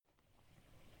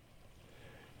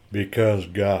because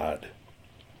God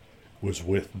was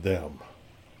with them.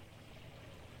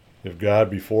 If God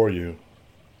be for you,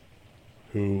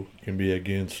 who can be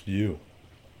against you?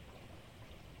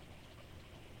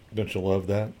 Don't you love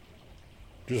that?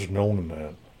 Just knowing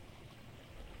that.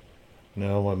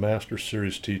 Now, my Master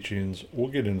Series teachings, we'll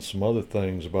get into some other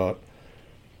things about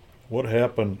what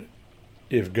happened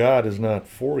if God is not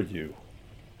for you.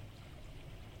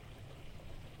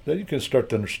 Then you can start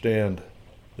to understand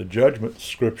the judgment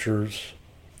scriptures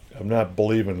of not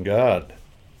believing God,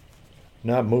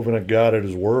 not moving at God at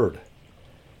His Word.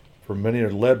 For many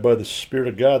are led by the Spirit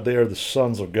of God, they are the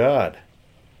sons of God.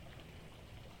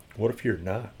 What if you're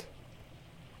not?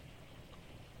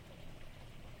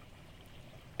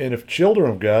 And if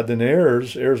children of God, then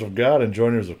heirs of God and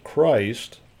joint heirs of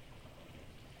Christ,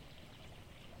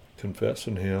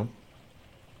 confessing Him.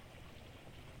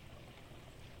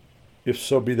 If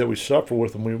so be that we suffer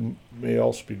with Him, we may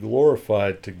also be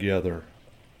glorified together.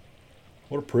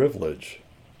 What a privilege.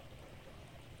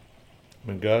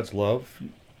 I mean, God's love,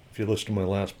 if you listen to my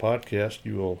last podcast,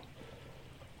 you will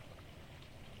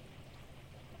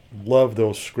love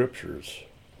those scriptures.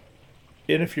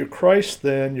 And if you're Christ,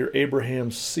 then you're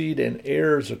Abraham's seed and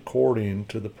heirs according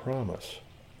to the promise.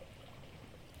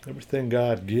 Everything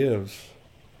God gives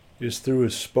is through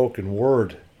His spoken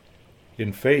word,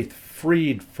 in faith,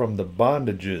 freed from the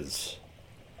bondages,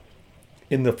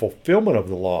 in the fulfillment of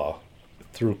the law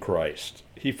through Christ.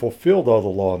 He fulfilled all the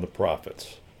law and the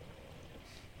prophets.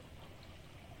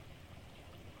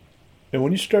 And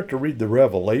when you start to read the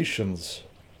Revelations,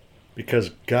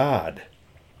 because God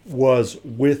was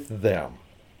with them,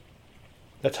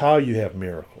 that's how you have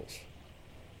miracles.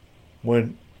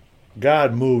 When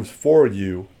God moves for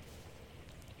you,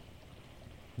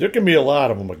 there can be a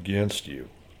lot of them against you.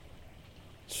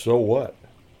 So what?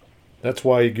 That's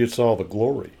why He gets all the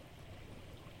glory.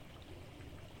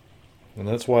 And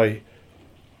that's why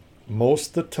most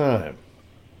of the time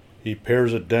He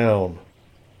pares it down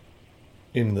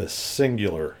in the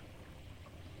singular.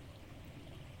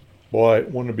 Boy,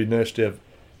 wouldn't it be nice to have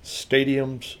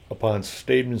stadiums upon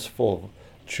stadiums full of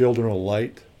children of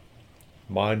light,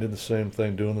 minding the same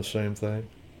thing, doing the same thing,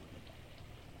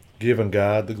 giving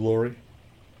God the glory?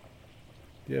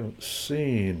 You haven't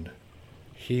seen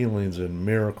healings and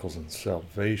miracles and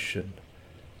salvation,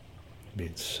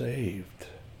 being saved.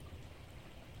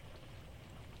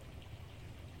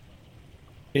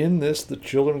 In this, the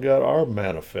children of God are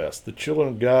manifest. The children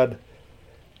of God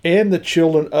and the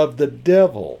children of the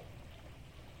devil.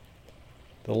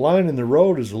 The line in the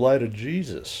road is the light of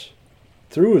Jesus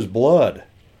through His blood,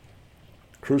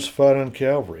 crucified on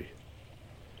Calvary.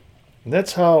 And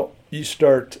that's how you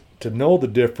start to know the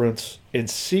difference and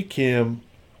seek Him.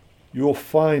 You will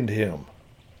find Him.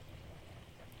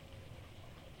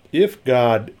 If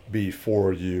God be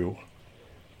for you,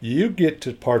 you get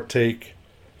to partake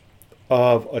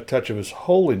of a touch of His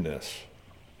holiness,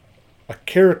 a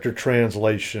character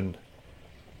translation,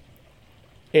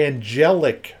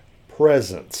 angelic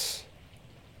presence.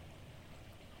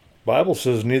 Bible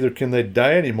says neither can they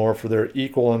die anymore, for they're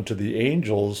equal unto the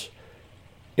angels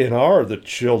and are the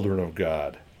children of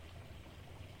God,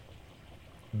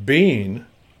 being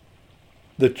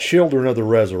the children of the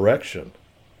resurrection.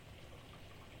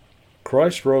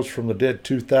 Christ rose from the dead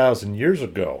 2,000 years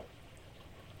ago.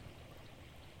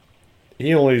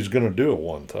 He only is going to do it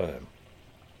one time.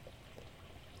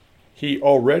 He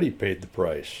already paid the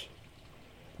price.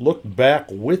 Look back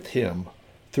with Him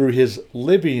through His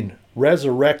living,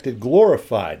 resurrected,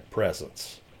 glorified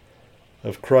presence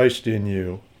of Christ in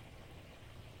you,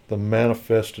 the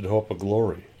manifested hope of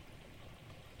glory.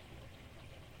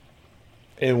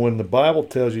 And when the Bible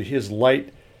tells you His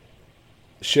light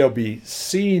shall be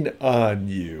seen on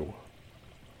you,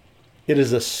 it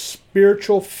is a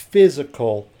spiritual,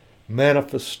 physical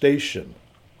manifestation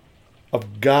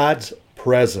of God's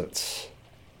presence.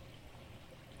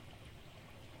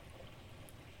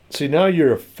 See, now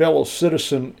you're a fellow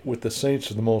citizen with the saints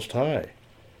of the Most High.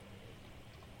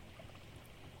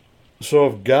 So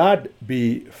if God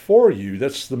be for you,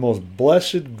 that's the most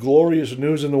blessed, glorious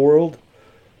news in the world,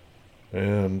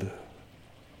 and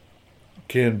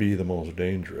can be the most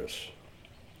dangerous.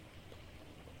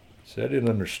 See, I didn't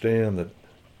understand that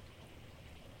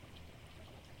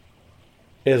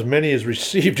as many as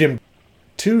received Him,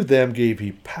 to them gave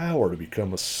He power to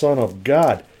become a son of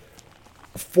God.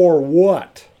 For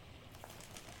what?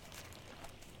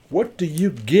 What do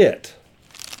you get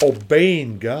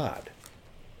obeying God?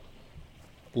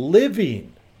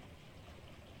 Living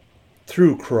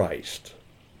through Christ.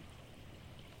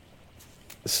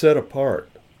 Set apart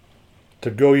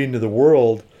to go into the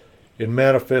world and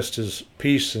manifest His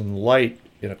peace and light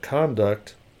in a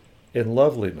conduct and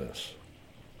loveliness.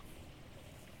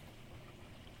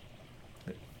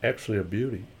 Actually, a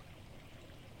beauty.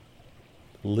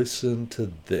 Listen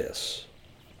to this.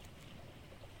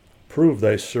 Prove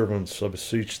thy servants, I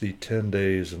beseech thee, 10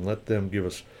 days, and let them give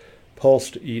us pulse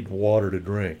to eat and water to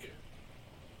drink.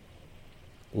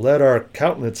 Let our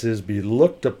countenances be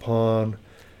looked upon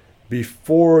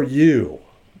before you.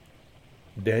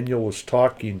 Daniel was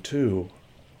talking to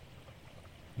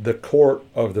the court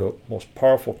of the most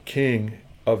powerful king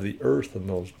of the earth in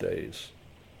those days.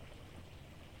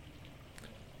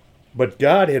 But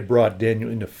God had brought Daniel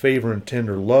into favor and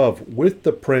tender love with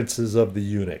the princes of the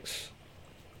eunuchs.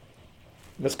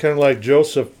 That's kind of like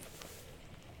Joseph,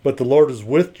 but the Lord was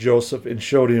with Joseph and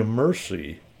showed him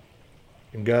mercy,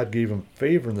 and God gave him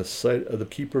favor in the sight of the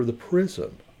keeper of the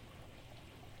prison.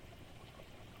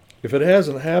 If it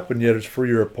hasn't happened yet, it's for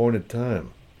your appointed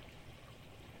time.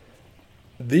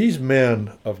 These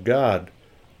men of God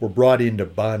were brought into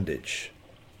bondage,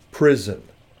 prison,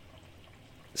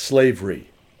 slavery.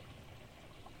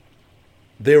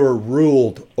 They were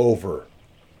ruled over.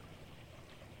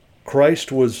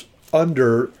 Christ was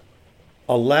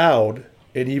allowed,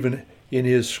 and even in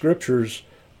his scriptures,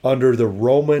 under the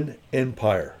Roman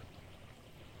Empire.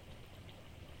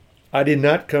 I did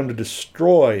not come to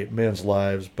destroy men's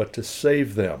lives, but to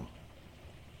save them.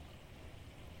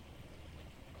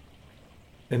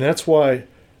 And that's why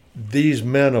these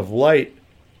men of light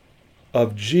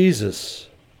of Jesus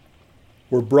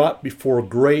were brought before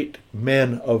great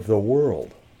men of the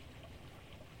world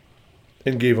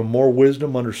and gave them more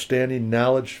wisdom, understanding,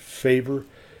 knowledge, favor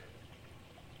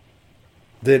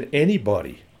than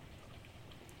anybody.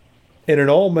 And in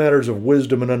all matters of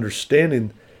wisdom and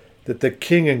understanding that the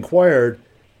king inquired,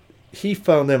 he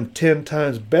found them 10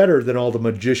 times better than all the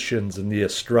magicians and the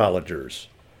astrologers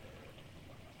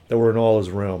that were in all his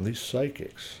realm. These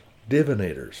psychics,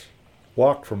 divinators,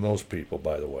 walk from those people,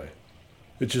 by the way.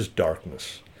 It's just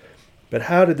darkness. But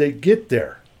how did they get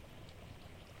there?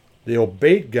 They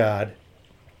obeyed God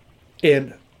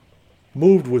and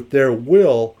moved with their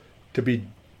will to be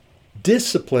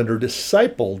disciplined or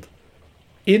discipled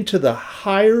into the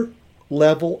higher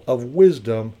level of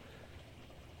wisdom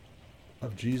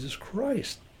of Jesus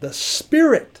Christ, the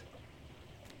Spirit.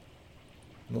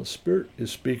 And the Spirit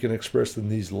is speaking expressed in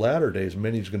these latter days.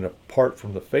 Many's going to part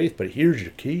from the faith, but here's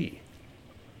your key.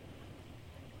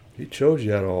 He chose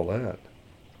you out of all that.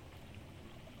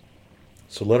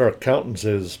 So let our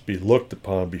countenances be looked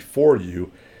upon before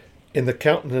you, in the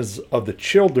countenance of the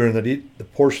children that eat the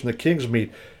portion of the king's meat.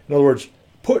 In other words,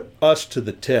 put us to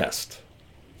the test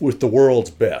with the world's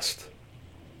best.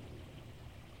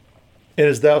 And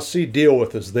as thou see, deal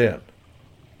with us then.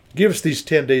 Give us these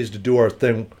 10 days to do our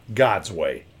thing God's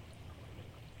way.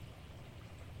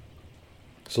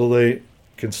 So they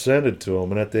consented to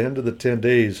him, and at the end of the 10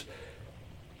 days,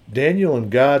 Daniel and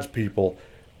God's people,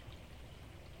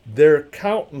 their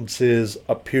countenances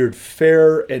appeared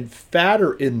fairer and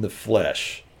fatter in the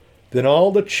flesh than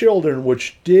all the children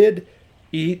which did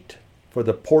eat for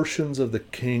the portions of the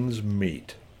king's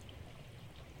meat.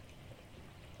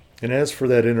 And as for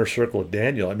that inner circle of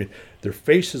Daniel, their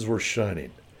faces were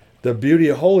shining. The beauty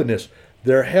of holiness,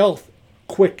 their health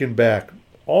quickened back.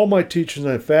 All my teachings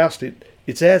on fasting,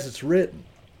 it's as it's written.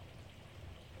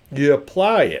 You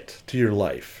apply it to your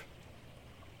life.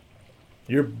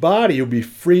 Your body will be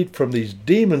freed from these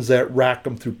demons that rack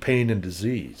them through pain and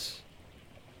disease.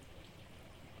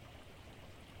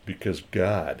 Because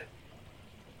God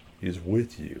is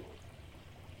with you.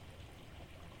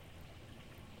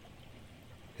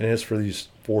 And as for these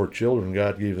 4 children,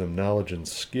 God gave them knowledge and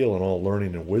skill in all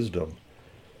learning and wisdom.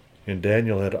 And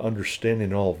Daniel had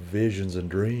understanding in all visions and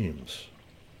dreams.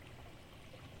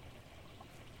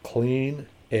 Clean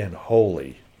and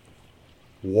holy,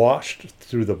 washed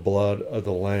through the blood of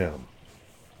the Lamb.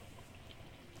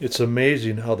 It's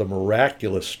amazing how the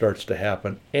miraculous starts to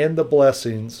happen, and the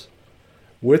blessings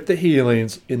with the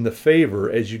healings in the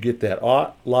favor as you get that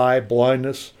lie,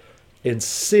 blindness, and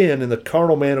sin in the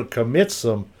carnal man who commits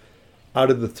them out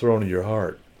of the throne of your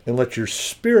heart. And let your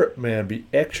spirit man be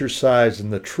exercised in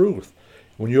the truth.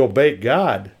 When you obey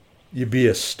God, you be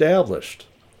established.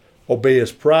 Obey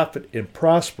his prophet and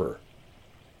prosper.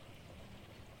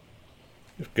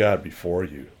 If God be for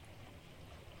you,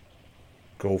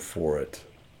 go for it.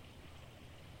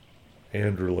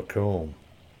 Andrew LaCombe.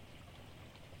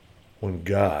 When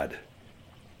God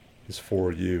is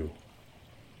for you.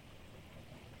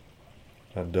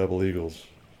 On Double Eagles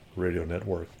Radio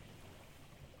Network.